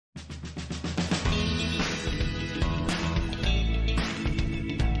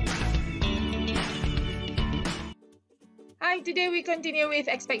Hi, today we continue with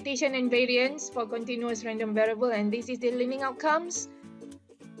expectation and variance for continuous random variable, and this is the learning outcomes.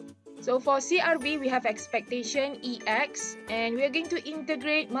 So for CRV, we have expectation EX, and we are going to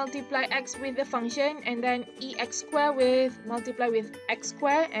integrate multiply X with the function, and then EX square with multiply with X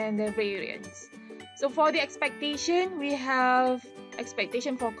square and the variance. So for the expectation, we have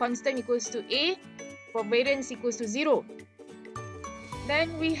expectation for constant equals to A, for variance equals to 0.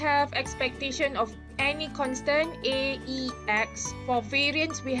 Then we have expectation of any constant A, E, X. For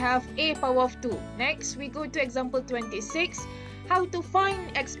variance, we have A power of 2. Next, we go to example 26. How to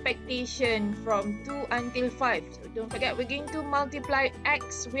find expectation from 2 until 5. So don't forget, we're going to multiply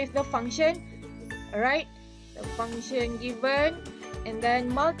X with the function. Alright, the function given. And then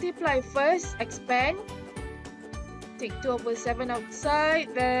multiply first, expand. Take 2 over 7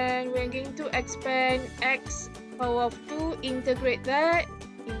 outside. Then we're going to expand X power of 2, integrate that,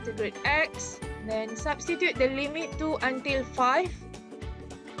 integrate X, then substitute the limit 2 until 5.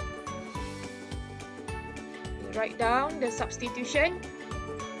 Write down the substitution.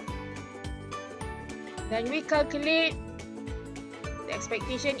 Then we calculate the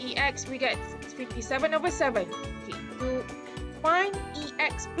expectation EX, we get 57 over 7. Okay, to find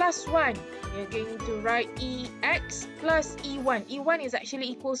EX plus 1, we are going to write EX plus E1. E1 is actually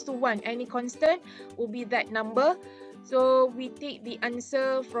equals to 1. Any constant will be that number. So we take the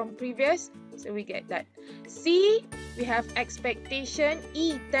answer from previous. So we get that. C, we have expectation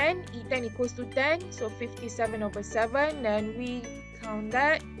E10. E10 equals to 10. So 57 over 7. Then we count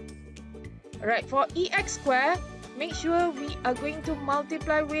that. Alright, for EX square, make sure we are going to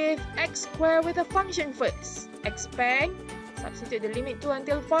multiply with X square with a function first. Expand. Substitute the limit 2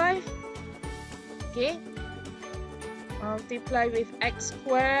 until 5. Okay. Multiply with X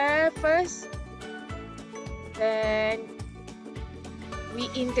square first. Then we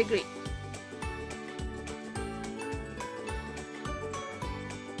integrate.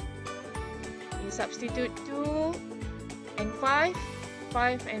 We substitute 2 and 5.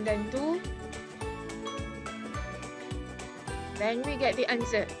 5 and then 2. Then we get the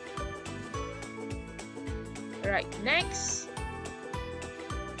answer. Alright, next.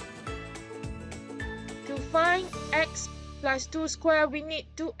 To find X plus 2 square, we need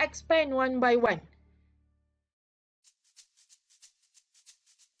to expand one by one.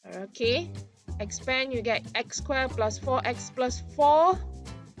 Okay, expand, you get X square plus 4X plus 4.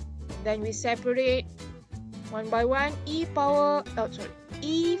 Then we separate one by one.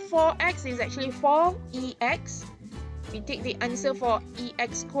 E4X is actually 4EX. We take the answer for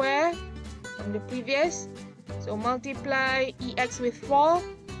EX square from the previous. So multiply EX with 4.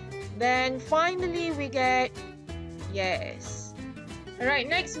 Then finally we get yes. Alright,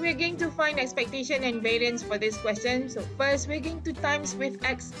 next we're going to find expectation and variance for this question. So first we're going to times with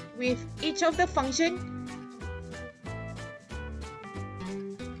X with each of the function.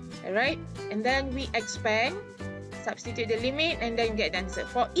 Alright, and then we expand, substitute the limit, and then get the answer.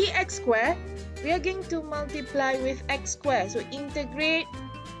 For EX square, we are going to multiply with X square. So integrate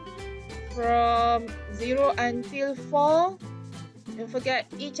from 0 until 4. Don't forget,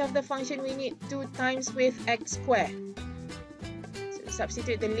 each of the function we need 2 times with X square.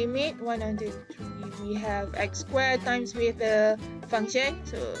 Substitute the limit 1 until 3. We have X squared times with the function.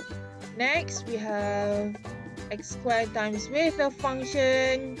 So next we have X squared times with the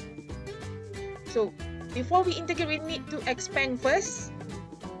function. So before we integrate, we need to expand first.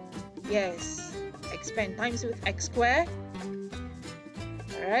 Yes, expand times with X squared.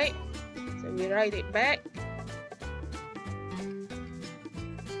 Alright, so we write it back.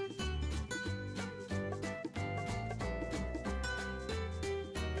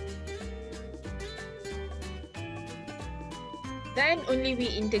 Then only we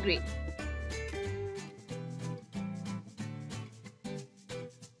integrate.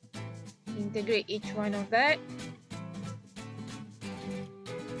 Integrate each one of that.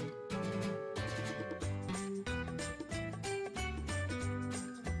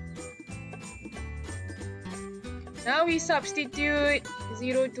 Now we substitute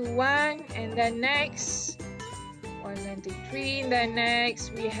 0 to 1, and then next 1 until 3, and then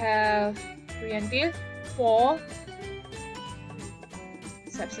next we have 3 until 4.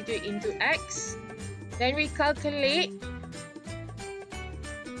 Substitute into X. Then we calculate.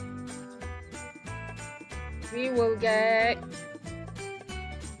 We will get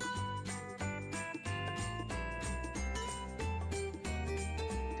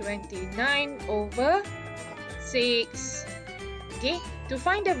 29 over 6. Okay, to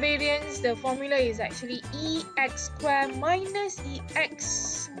find the variance, the formula is actually EX square minus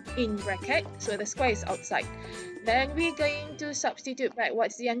EX in bracket. So the square is outside. Then we're going to substitute back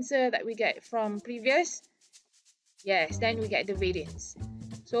what's the answer that we get from previous. Yes, then we get the variance.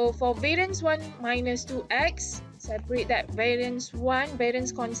 So for variance 1 minus 2x, separate that variance 1,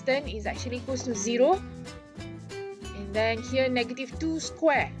 variance constant is actually equals to 0. And then here negative 2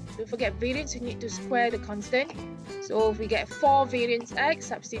 square. Don't forget variance, you need to square the constant. So if we get 4 variance x,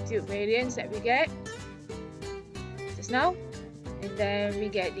 substitute variance that we get just now. And then we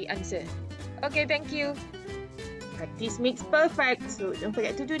get the answer. Okay, thank you. Practice makes perfect, so don't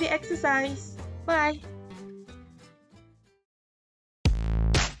forget to do the exercise. Bye.